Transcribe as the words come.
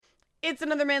It's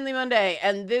another Manly Monday,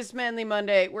 and this Manly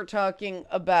Monday, we're talking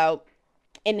about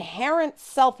inherent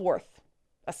self worth,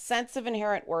 a sense of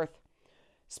inherent worth,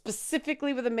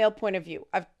 specifically with a male point of view.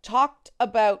 I've talked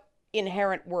about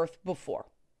inherent worth before,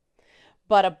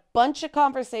 but a bunch of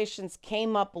conversations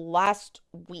came up last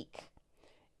week,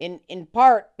 in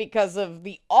part because of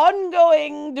the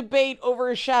ongoing debate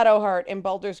over Shadowheart in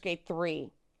Baldur's Gate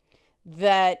 3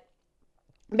 that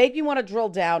make me want to drill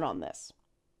down on this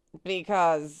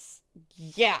because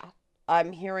yeah,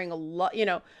 I'm hearing a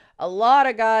lot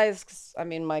of guys. I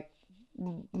mean, my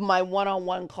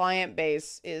one-on-one client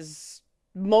base is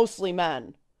mostly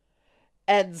men,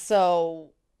 and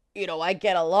so I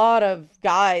get a lot of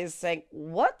guys saying,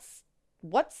 what's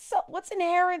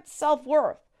inherent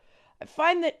self-worth?" I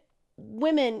find that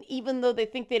women, even though they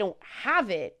think they don't have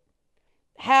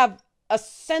a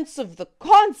sense of the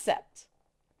concept,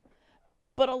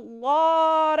 but a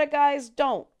lot of guys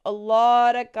don't. A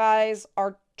lot of guys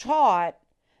are taught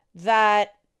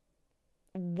that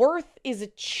worth is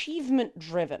achievement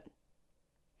driven.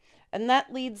 And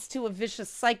that leads to a vicious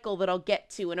cycle that I'll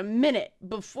get to in a minute.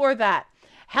 Before that,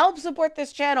 help support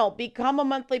this channel. Become a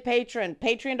monthly patron.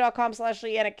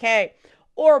 Patreon.com/LeannaK.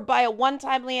 Or buy a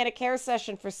one-time Leanna Care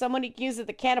session for someone who can use it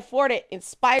that can't afford it.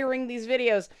 Inspiring these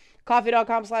videos.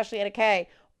 Coffee.com/LeannaK.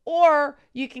 Or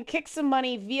you can kick some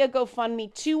money via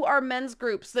GoFundMe to our men's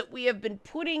groups that we have been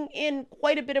putting in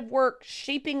quite a bit of work,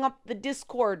 shaping up the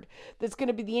Discord that's going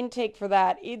to be the intake for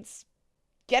that. It's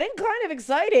getting kind of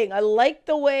exciting. I like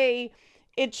the way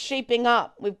it's shaping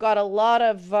up. We've got a lot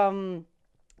of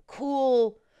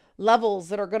cool levels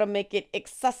that are going to make it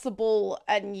accessible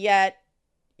and yet,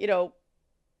 an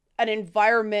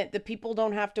environment that people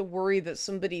don't have to worry that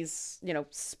somebody's,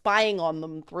 spying on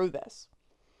them through this.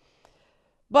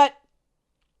 But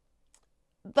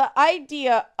the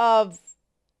idea of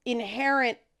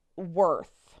inherent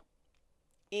worth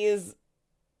is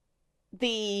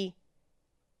the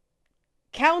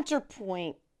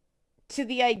counterpoint to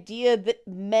the idea that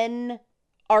men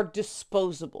are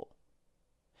disposable.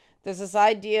 There's this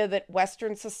idea that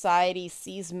Western society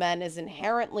sees men as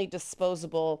inherently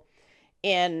disposable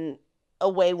in a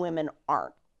way women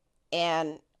aren't.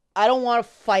 And I don't want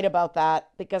to fight about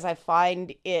that because I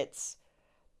find it's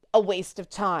a waste of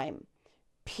time.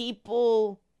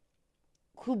 People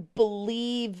who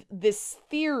believe this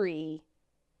theory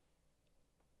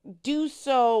do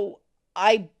so,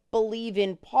 I believe,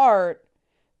 in part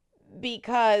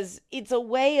because it's a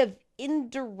way of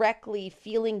indirectly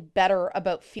feeling better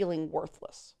about feeling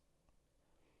worthless.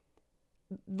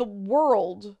 The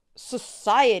world,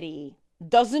 society,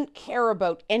 doesn't care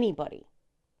about anybody.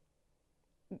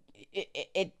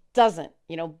 It doesn't.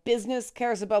 Business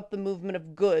cares about the movement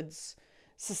of goods.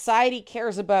 Society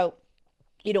cares about,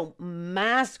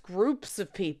 mass groups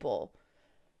of people.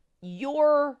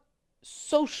 Your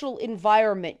social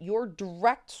environment, your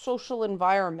direct social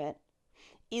environment,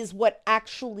 is what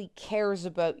actually cares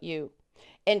about you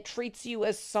and treats you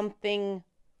as something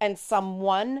and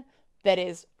someone that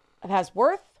has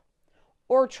worth,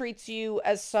 or treats you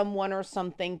as someone or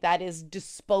something that is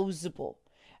disposable.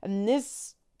 And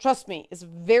this, trust me, is a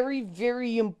very,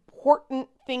 very important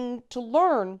thing to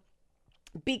learn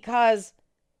because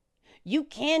you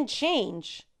can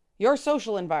change your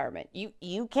social environment.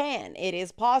 You can. It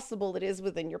is possible. It is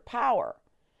within your power.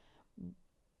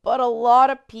 But a lot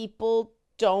of people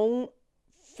don't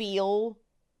feel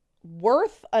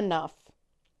worth enough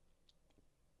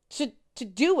to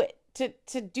do it,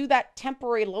 to do that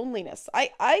temporary loneliness.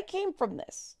 I came from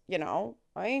this,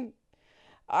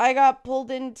 I got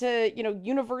pulled into,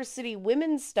 university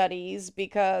women's studies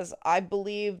because I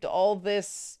believed all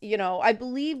this, I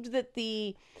believed that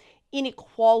the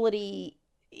inequality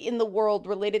in the world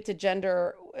related to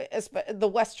gender, the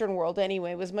Western world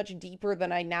anyway, was much deeper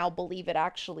than I now believe it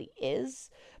actually is.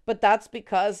 But that's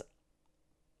because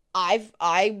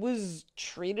I was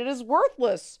treated as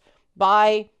worthless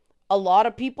by a lot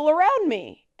of people around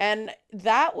me. And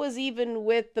that was even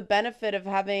with the benefit of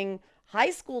having high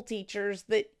school teachers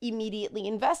that immediately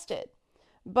invested.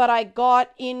 But I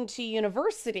got into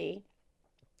university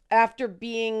after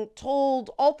being told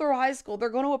all through high school, they're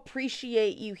going to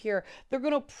appreciate you here. They're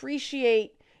going to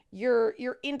appreciate your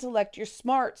intellect, your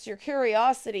smarts, your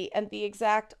curiosity. And the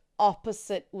exact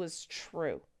opposite was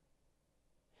true.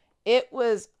 It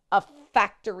was a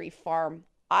factory farm.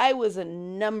 I was a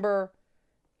number.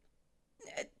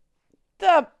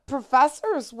 The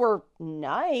professors were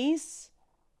nice,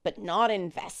 but not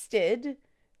invested.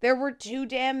 There were too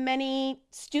damn many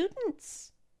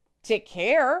students to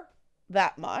care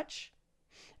that much.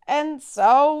 And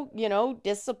so,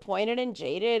 disappointed and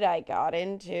jaded, I got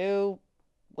into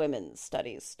women's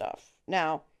studies stuff.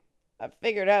 Now, I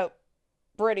figured out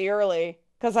pretty early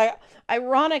because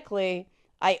ironically,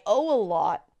 I owe a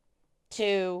lot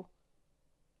to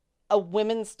a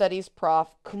women's studies prof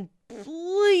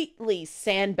completely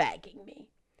sandbagging me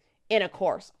in a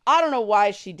course. I don't know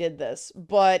why she did this,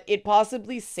 but it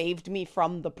possibly saved me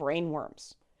from the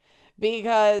brainworms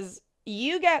because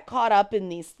you get caught up in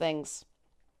these things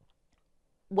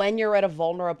when you're at a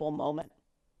vulnerable moment.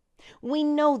 We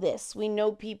know this. We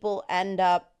know people end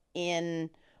up in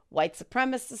white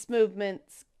supremacist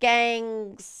movements,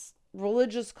 gangs,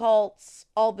 religious cults,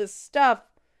 all this stuff.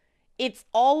 It's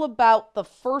all about the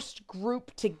first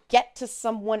group to get to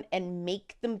someone and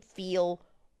make them feel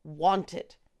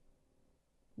wanted.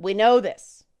 We know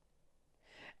this.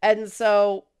 And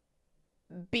so,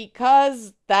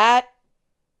 because that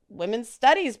women's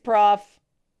studies prof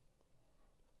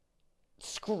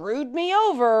screwed me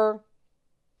over,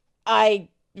 I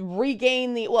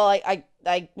regained I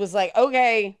was like,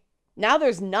 okay, now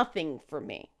there's nothing for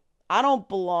me. I don't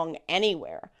belong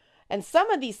anywhere. And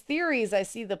some of these theories I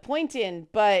see the point in,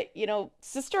 but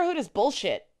sisterhood is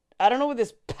bullshit. I don't know what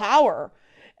this power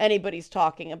anybody's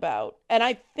talking about. And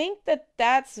I think that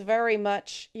that's very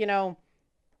much,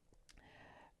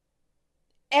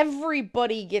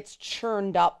 everybody gets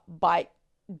churned up by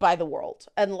the world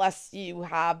unless you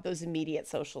have those immediate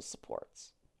social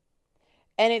supports.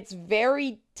 And it's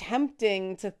very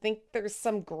tempting to think there's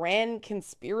some grand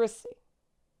conspiracy.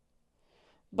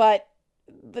 But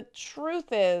the truth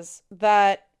is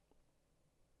that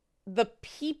the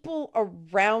people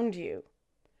around you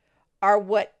are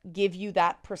what give you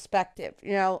that perspective.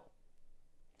 You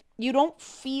don't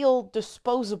feel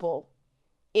disposable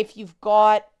if you've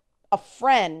got a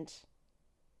friend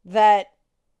that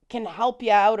can help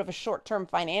you out of a short-term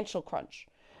financial crunch,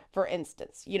 for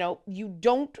instance. You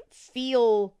don't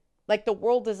feel like the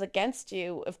world is against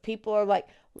you if people are like,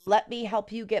 let me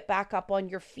help you get back up on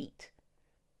your feet.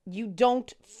 You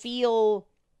don't feel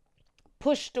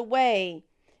pushed away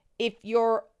if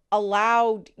you're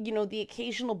allowed, the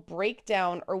occasional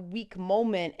breakdown or weak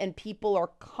moment and people are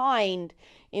kind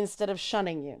instead of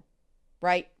shunning you,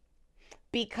 right?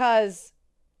 Because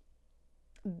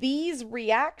these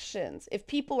reactions, if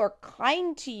people are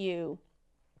kind to you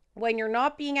when you're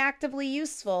not being actively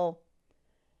useful,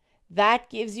 that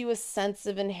gives you a sense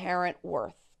of inherent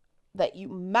worth, that you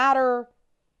matter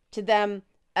to them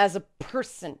as a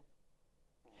person,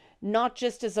 not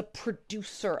just as a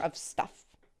producer of stuff,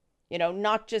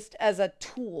 not just as a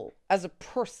tool, as a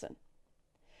person.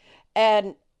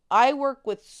 And I work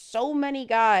with so many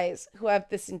guys who have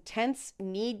this intense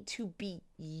need to be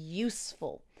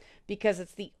useful because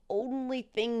it's the only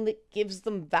thing that gives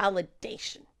them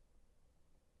validation.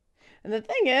 And the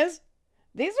thing is,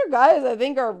 these are guys I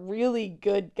think are really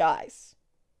good guys.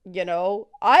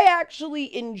 I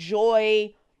actually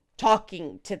enjoy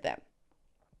talking to them.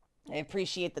 I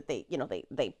appreciate that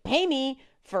they pay me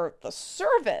for the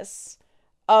service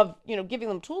of, giving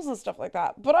them tools and stuff like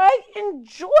that. But I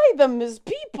enjoy them as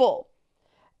people.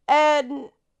 And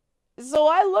so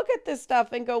I look at this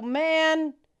stuff and go,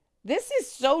 man, this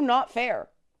is so not fair.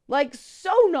 Like,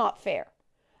 so not fair.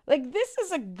 Like, this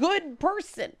is a good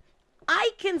person.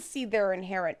 I can see their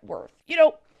inherent worth.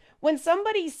 When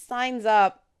somebody signs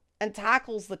up and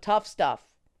tackles the tough stuff,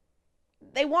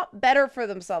 they want better for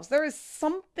themselves. There is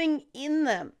something in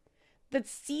them that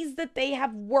sees that they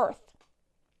have worth.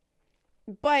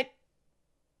 But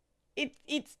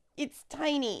it's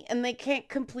tiny and they can't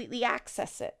completely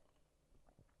access it.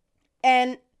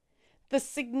 And the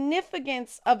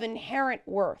significance of inherent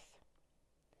worth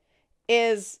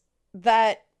is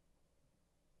that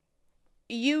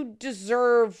you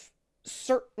deserve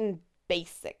certain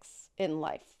basics in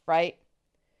life, right?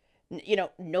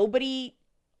 Nobody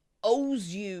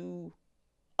owes you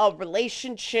a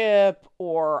relationship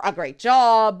or a great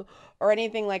job or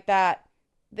anything like that.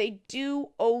 They do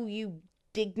owe you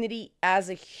dignity as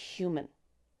a human.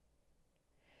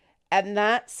 And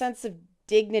that sense of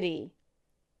dignity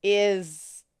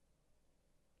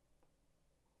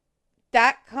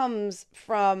that comes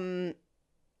from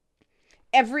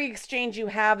every exchange you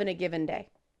have in a given day,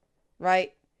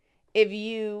 right? If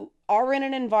you are in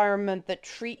an environment that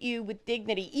treat you with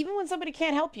dignity, even when somebody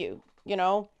can't help you,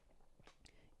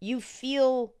 you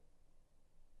feel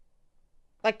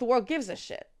like the world gives a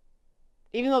shit.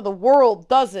 Even though the world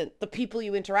doesn't, the people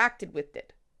you interacted with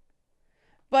did.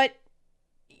 But,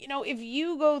 if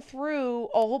you go through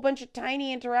a whole bunch of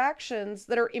tiny interactions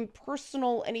that are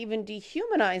impersonal and even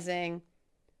dehumanizing,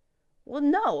 well,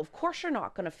 no, of course you're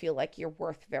not going to feel like you're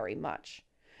worth very much.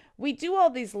 We do all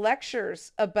these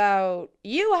lectures about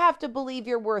you have to believe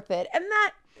you're worth it. And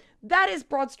that is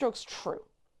broad strokes true.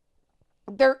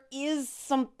 There is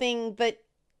something that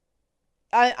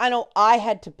I know I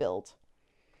had to build.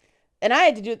 And I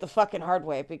had to do it the fucking hard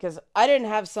way because I didn't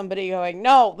have somebody going,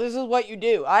 no, this is what you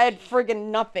do. I had friggin'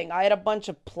 nothing. I had a bunch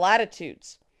of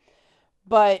platitudes.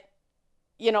 But,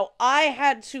 I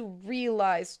had to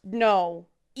realize, no,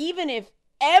 even if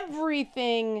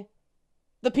everything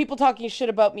the people talking shit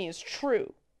about me is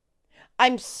true,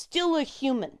 I'm still a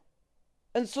human.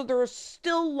 And so there are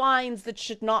still lines that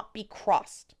should not be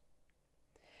crossed.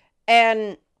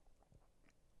 And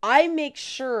I make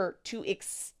sure to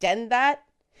extend that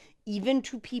even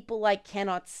to people I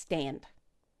cannot stand.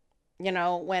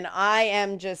 When I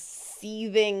am just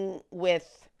seething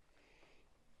with,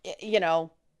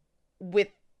 with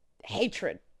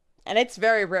hatred. And it's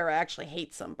very rare I actually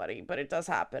hate somebody, but it does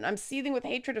happen. I'm seething with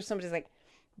hatred if somebody's like,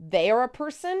 they are a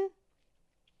person,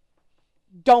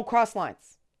 don't cross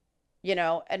lines.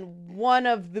 And one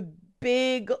of the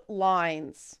big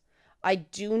lines I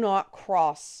do not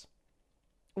cross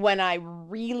when I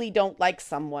really don't like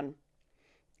someone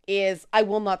is I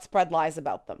will not spread lies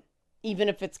about them, even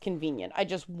if it's convenient. I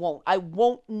just won't. I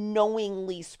won't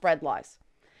knowingly spread lies.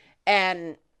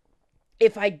 And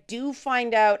if I do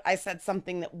find out I said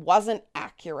something that wasn't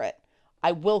accurate,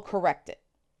 I will correct it.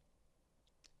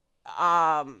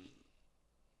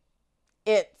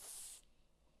 It's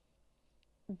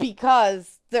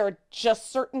because there are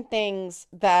just certain things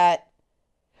that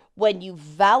when you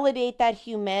validate that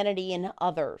humanity in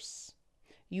others,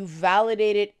 you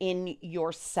validate it in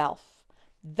yourself.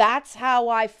 That's how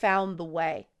I found the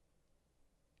way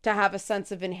to have a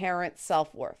sense of inherent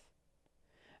self-worth.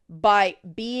 By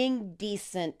being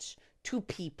decent to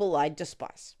people I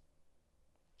despise.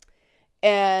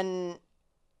 And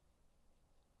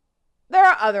there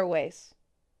are other ways.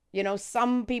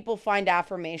 Some people find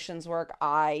affirmations work.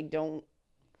 I don't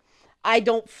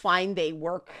find they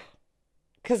work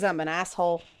because I'm an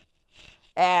asshole.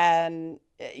 And,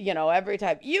 every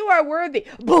time, you are worthy.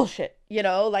 Bullshit.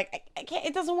 I can't,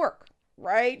 it doesn't work,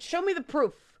 right? Show me the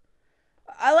proof.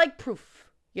 I like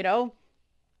proof,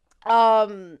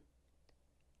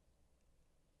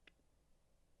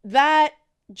 that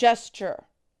gesture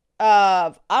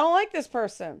of, I don't like this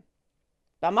person,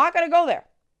 but I'm not going to go there.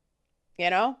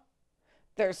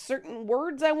 There's certain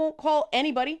words I won't call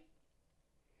anybody.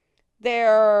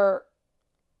 There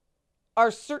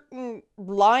are certain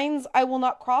lines I will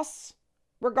not cross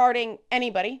regarding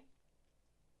anybody.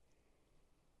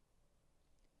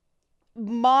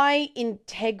 My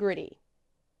integrity,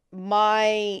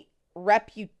 my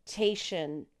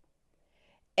reputation,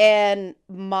 and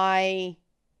my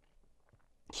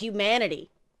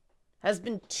humanity has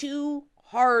been too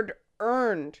hard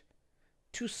earned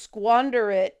to squander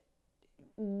it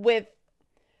with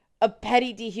a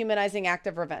petty dehumanizing act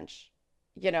of revenge.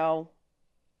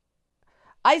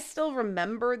 I still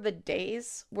remember the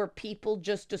days where people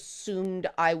just assumed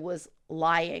I was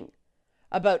lying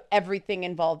about everything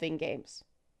involving games.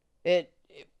 It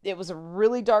was a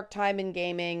really dark time in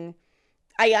gaming.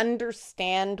 I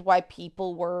understand why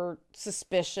people were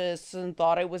suspicious and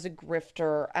thought I was a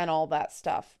grifter and all that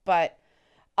stuff, but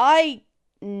I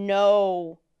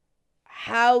know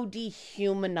how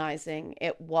dehumanizing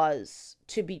it was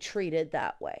to be treated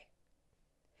that way.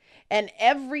 And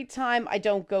every time I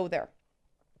don't go there,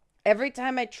 every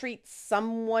time I treat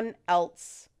someone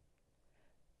else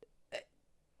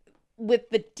with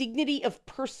the dignity of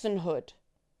personhood,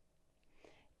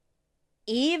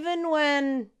 even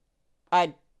when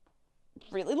I'd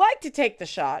really like to take the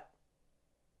shot,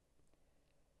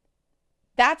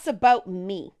 that's about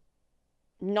me,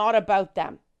 not about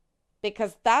them.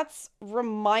 Because that's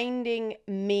reminding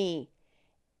me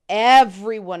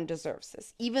everyone deserves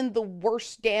this. Even the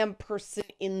worst damn person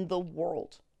in the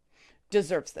world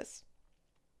deserves this.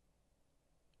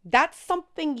 That's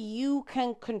something you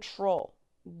can control.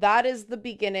 That is the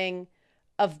beginning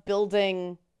of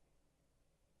building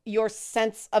your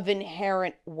sense of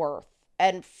inherent worth.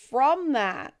 And from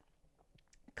that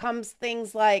comes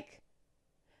things like,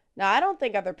 now, I don't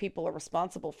think other people are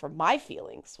responsible for my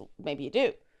feelings. Maybe you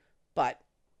do, but,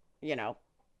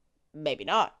 maybe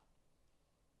not.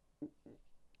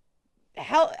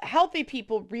 Healthy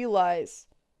people realize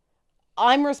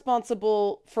I'm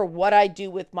responsible for what I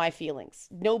do with my feelings.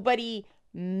 Nobody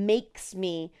makes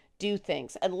me do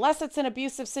things unless it's an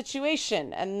abusive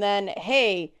situation. And then,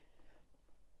 hey,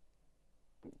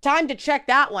 time to check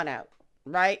that one out,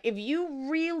 right? If you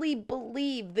really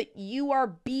believe that you are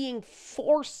being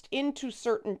forced into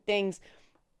certain things,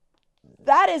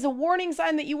 that is a warning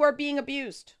sign that you are being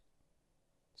abused.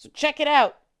 So check it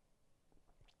out.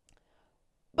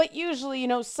 But usually,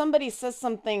 somebody says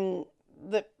something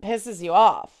that pisses you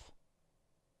off.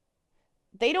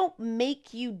 They don't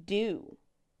make you do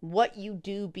what you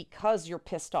do because you're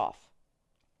pissed off.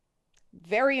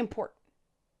 Very important,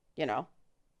 you know.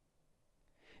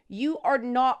 You are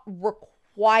not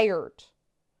required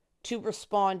to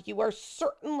respond. You are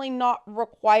certainly not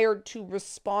required to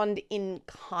respond in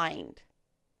kind.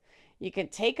 You can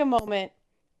take a moment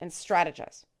and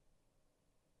strategize.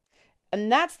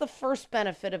 And that's the first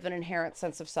benefit of an inherent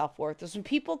sense of self-worth is when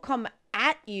people come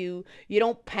at you, you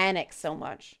don't panic so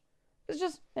much. It's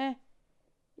just,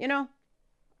 you know,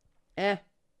 eh.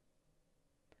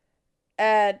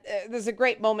 There's a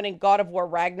great moment in God of War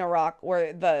Ragnarok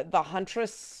where the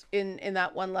huntress in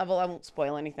that one level, I won't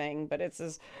spoil anything, but it's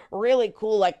this really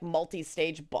cool like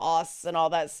multi-stage boss and all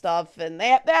that stuff, and they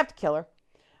have to kill her.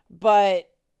 But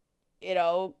you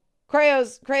know,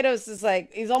 Kratos is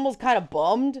like he's almost kind of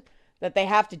bummed that they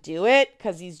have to do it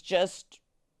because she's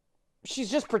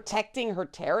just protecting her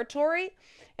territory,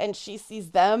 and she sees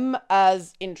them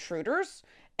as intruders,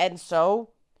 and so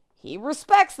he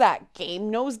respects that.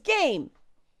 Game knows game.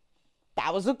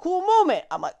 That was a cool moment.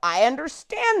 I'm like, I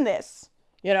understand this,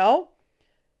 you know?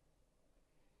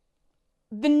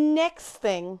 The next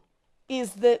thing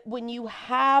is that when you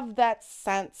have that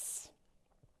sense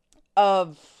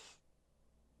of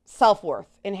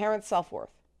self-worth, inherent self-worth,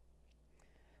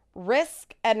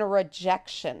 risk and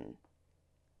rejection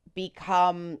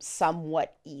become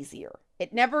somewhat easier.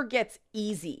 It never gets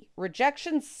easy.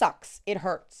 Rejection sucks. It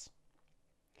hurts.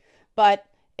 But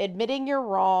admitting you're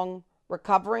wrong,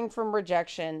 recovering from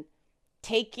rejection,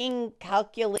 taking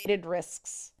calculated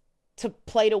risks to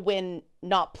play to win,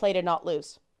 not play to not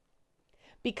lose,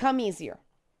 become easier.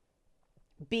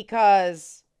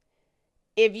 Because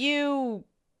if you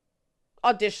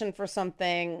audition for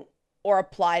something or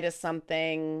apply to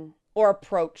something or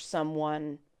approach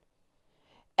someone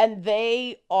and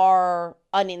they are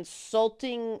an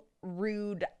insulting,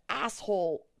 rude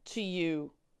asshole to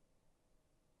you,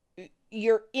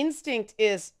 your instinct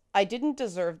is, I didn't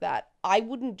deserve that. I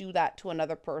wouldn't do that to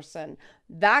another person.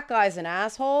 That guy's an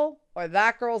asshole, or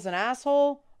that girl's an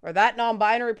asshole, or that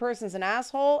non-binary person's an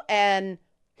asshole, and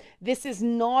this is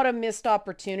not a missed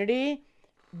opportunity.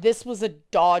 This was a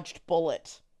dodged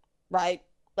bullet, right?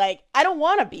 Like, I don't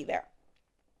want to be there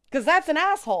because that's an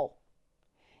asshole.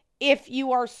 If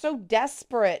you are so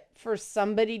desperate for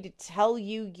somebody to tell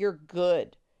you you're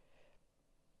good,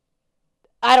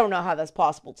 I don't know how that's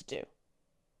possible to do.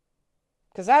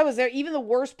 Because I was there, even the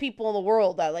worst people in the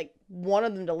world, I like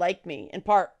wanted them to like me, in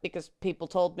part because people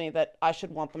told me that I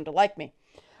should want them to like me.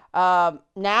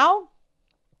 Now,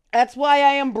 that's why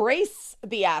I embrace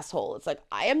the asshole. It's like,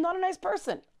 I am not a nice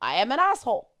person. I am an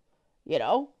asshole, you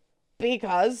know,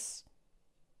 because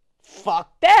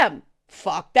fuck them.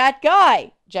 Fuck that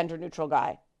guy, gender neutral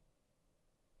guy.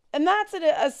 And that's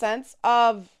a sense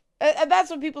of, and that's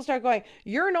when people start going,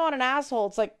 you're not an asshole.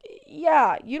 It's like,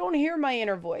 yeah, you don't hear my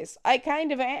inner voice. I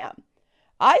kind of am.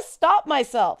 I stop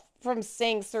myself from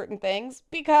saying certain things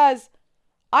because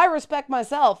I respect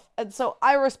myself. And so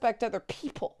I respect other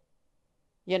people.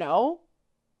 You know,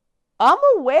 I'm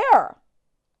aware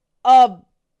of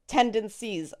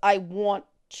tendencies I want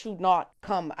to not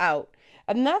come out.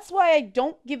 And that's why I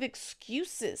don't give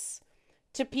excuses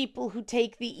to people who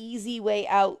take the easy way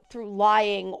out through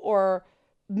lying or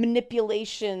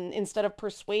manipulation instead of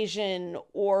persuasion,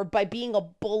 or by being a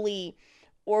bully,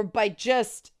 or by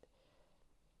just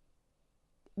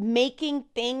making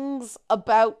things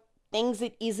about things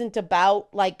it isn't about,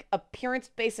 like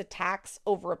appearance-based attacks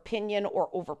over opinion, or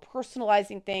over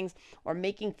personalizing things, or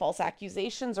making false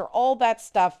accusations, or all that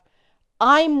stuff.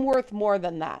 I'm worth more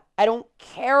than that. I don't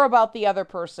care about the other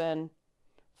person.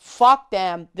 Fuck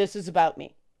them. This is about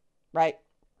me, right?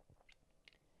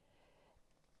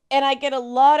 And I get a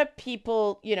lot of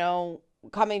people, you know,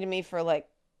 coming to me for like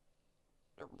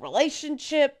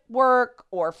relationship work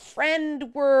or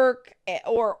friend work,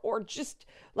 or just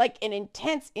like an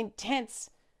intense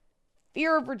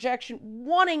fear of rejection,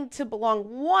 wanting to belong,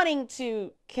 wanting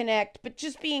to connect, but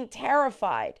just being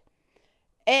terrified.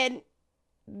 And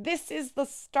this is the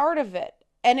start of it.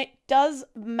 And it does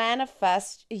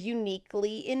manifest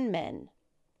uniquely in men.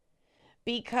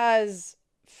 Because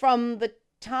from the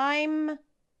time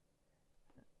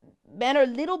men are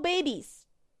little babies,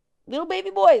 little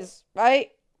baby boys,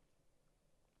 right?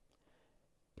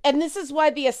 And this is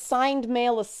why the assigned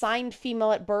male, assigned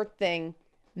female at birth thing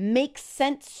makes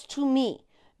sense to me.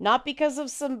 Not because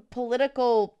of some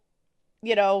political,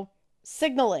 you know,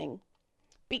 signaling.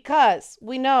 Because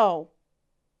we know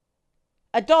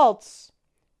adults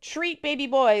treat baby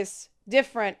boys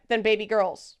different than baby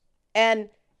girls. And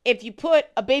if you put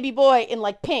a baby boy in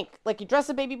like pink, like you dress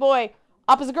a baby boy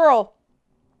Opposite girl,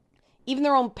 even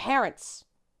their own parents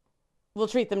will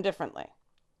treat them differently.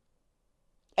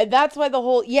 And that's why the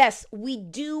whole, yes, we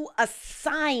do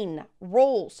assign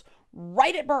roles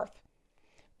right at birth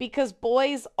because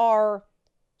boys are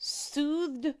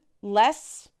soothed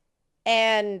less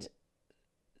and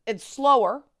it's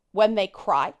slower when they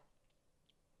cry.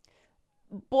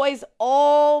 Boys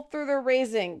all through their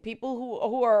raising, people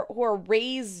who are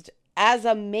raised as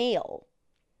a male,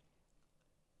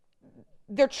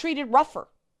 they're treated rougher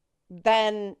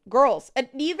than girls. And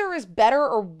neither is better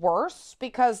or worse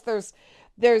because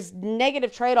there's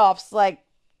negative trade-offs. Like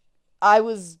I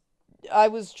was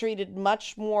treated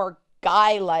much more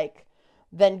guy-like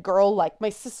than girl-like. My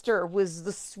sister was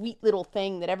the sweet little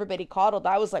thing that everybody coddled.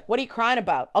 I was like, what are you crying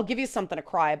about? I'll give you something to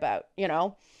cry about, you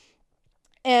know?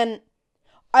 And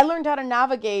I learned how to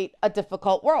navigate a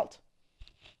difficult world.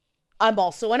 I'm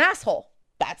also an asshole.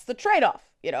 That's the trade-off,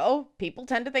 you know? People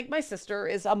tend to think my sister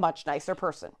is a much nicer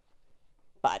person.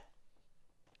 But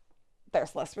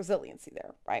there's less resiliency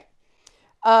there, right?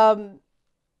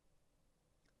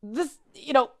 This,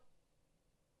 you know,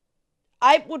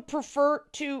 I would prefer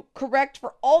to correct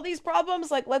for all these problems.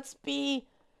 Like, let's be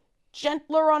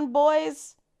gentler on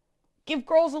boys. Give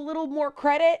girls a little more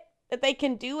credit that they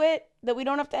can do it, that we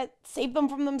don't have to save them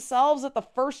from themselves at the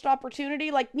first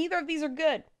opportunity. Like, neither of these are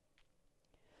good.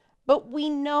 But we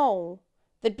know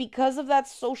that because of that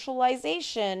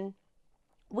socialization,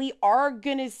 we are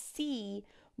going to see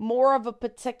more of a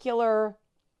particular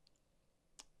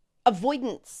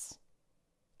avoidance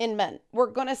in men. We're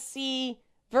going to see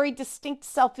very distinct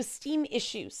self-esteem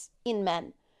issues in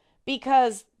men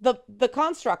because the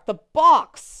construct, the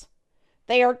box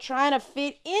they are trying to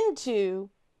fit into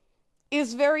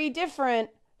is very different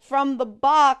from the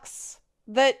box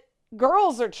that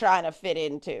girls are trying to fit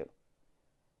into.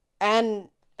 And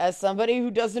as somebody who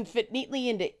doesn't fit neatly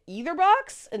into either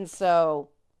box, and so,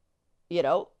 you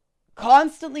know,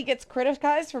 constantly gets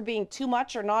criticized for being too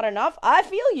much or not enough, I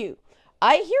feel you.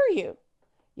 I hear you.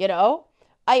 You know,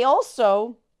 I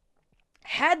also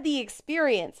had the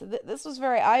experience, this was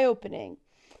very eye-opening,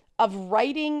 of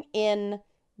writing in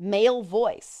male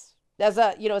voice as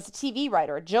a TV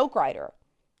writer, a joke writer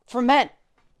for men.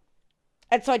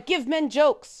 And so I'd give men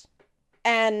jokes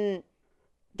and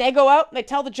they go out and they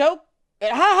tell the joke,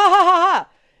 and ha ha ha ha ha.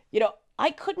 You know, I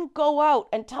couldn't go out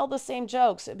and tell the same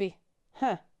jokes. It'd be,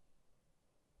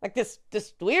 like this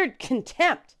weird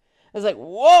contempt. I was like,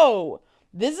 whoa,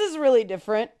 this is really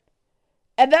different.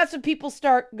 And that's when people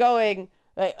start going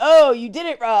like, oh, you did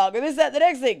it wrong, or this, that, the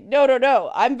next thing.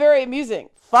 No. I'm very amusing.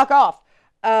 Fuck off.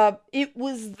 It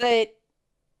was that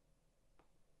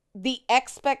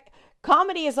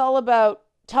comedy is all about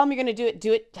tell me you're going to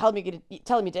do it, tell me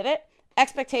you did it.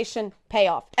 Expectation,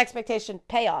 payoff. Expectation,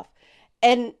 payoff.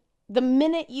 And the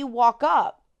minute you walk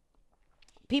up,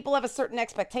 people have a certain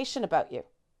expectation about you.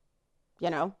 You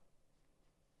know?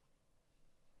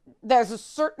 There's a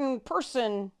certain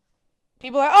person,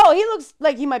 people are, oh, he looks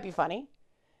like he might be funny.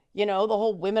 You know, the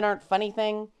whole women aren't funny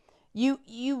thing. You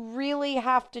really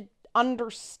have to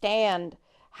understand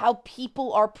how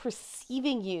people are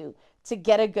perceiving you to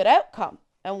get a good outcome.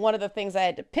 And one of the things I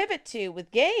had to pivot to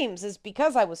with games is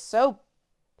because I was so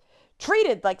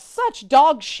treated like such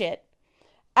dog shit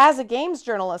as a games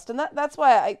journalist. And that's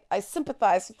why I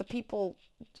sympathize with the people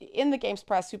in the games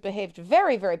press who behaved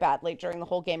very, very badly during the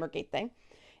whole Gamergate thing,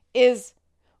 is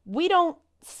we didn't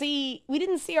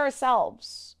see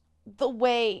ourselves the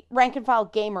way rank and file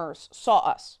gamers saw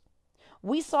us.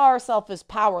 We saw ourselves as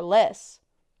powerless.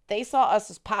 They saw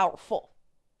us as powerful.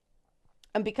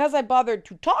 And because I bothered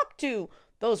to talk to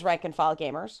those rank and file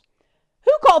gamers,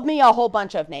 who called me a whole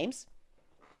bunch of names,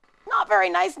 not very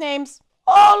nice names,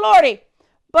 oh lordy,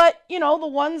 but you know, the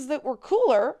ones that were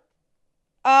cooler,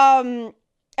 and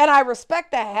I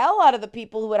respect the hell out of the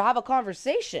people who would have a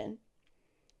conversation,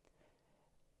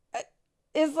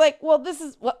 is like, well, this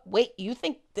is what, wait, you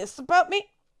think this about me?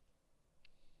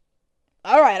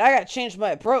 All right, I got to change my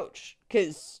approach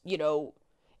because, you know,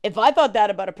 if I thought that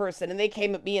about a person and they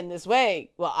came at me in this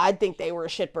way, well, I'd think they were a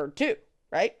shitbird too,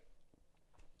 right?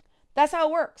 That's how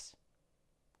it works.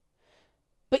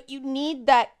 But you need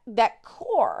that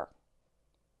core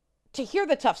to hear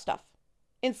the tough stuff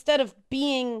instead of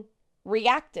being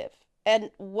reactive. And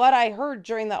what I heard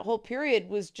during that whole period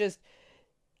was just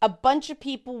a bunch of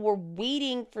people were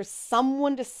waiting for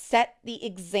someone to set the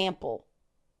example,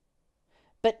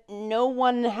 but no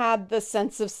one had the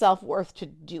sense of self-worth to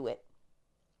do it.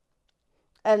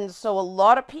 And so a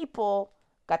lot of people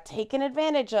got taken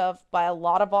advantage of by a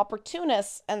lot of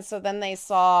opportunists. And so then they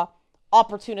saw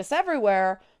opportunists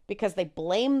everywhere because they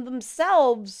blamed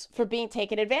themselves for being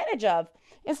taken advantage of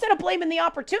instead of blaming the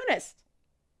opportunist.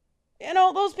 You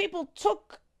know, those people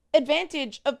took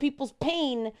advantage of people's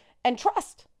pain and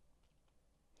trust.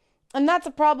 And that's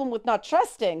a problem with not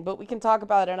trusting, but we can talk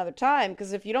about it another time,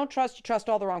 because if you don't trust, you trust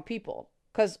all the wrong people.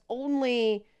 Because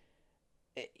only,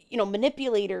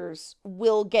 manipulators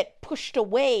will get pushed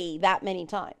away that many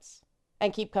times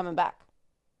and keep coming back.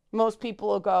 Most people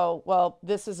will go, well,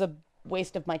 this is a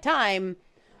waste of my time.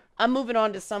 I'm moving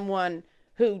on to someone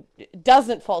who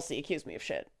doesn't falsely accuse me of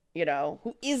shit,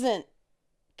 who isn't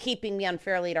keeping me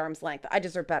unfairly at arm's length. I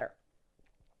deserve better.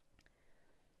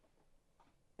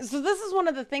 So this is one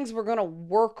of the things we're going to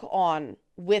work on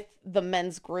with the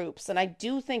men's groups. And I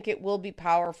do think it will be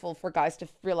powerful for guys to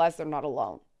realize they're not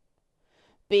alone.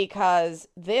 Because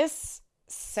this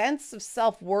sense of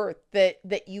self-worth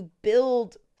that you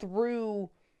build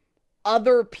through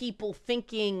other people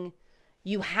thinking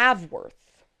you have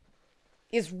worth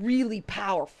is really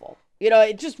powerful.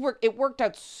 It worked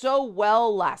out so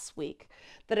well last week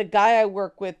that a guy I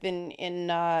work with in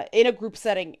a group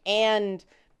setting and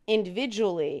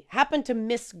individually happened to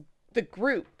miss the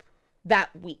group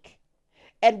that week.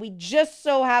 And we just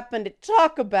so happened to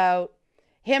talk about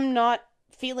him not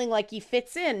feeling like he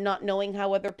fits in, not knowing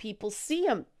how other people see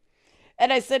him.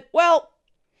 And I said, well,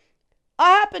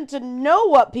 I happen to know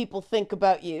what people think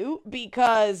about you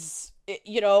because,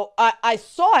 I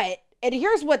saw it, and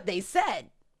here's what they said.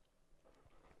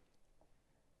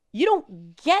 You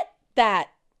don't get that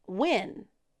win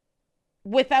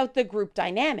without the group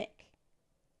dynamic.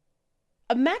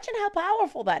 Imagine how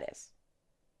powerful that is.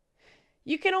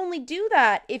 You can only do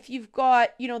that if you've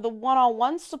got, the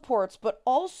one-on-one supports, but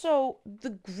also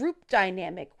the group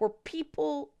dynamic where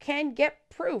people can get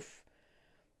proof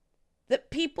that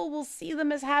people will see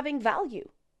them as having value.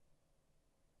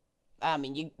 I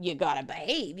mean, you gotta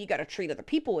behave, you gotta treat other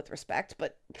people with respect,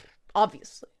 but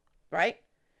obviously, right?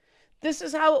 This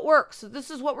is how it works. So this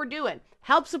is what we're doing.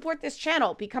 Help support this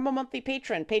channel. Become a monthly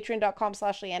patron,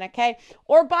 patreon.com/LeannaK,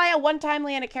 or buy a one-time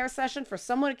Leanna Care session for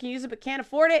someone who can use it but can't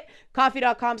afford it,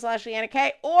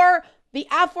 coffee.com/LeannaK, or the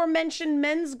aforementioned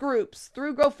men's groups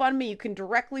through GoFundMe. You can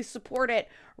directly support it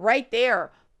right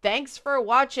there. Thanks for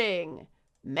watching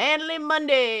Manly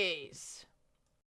Mondays.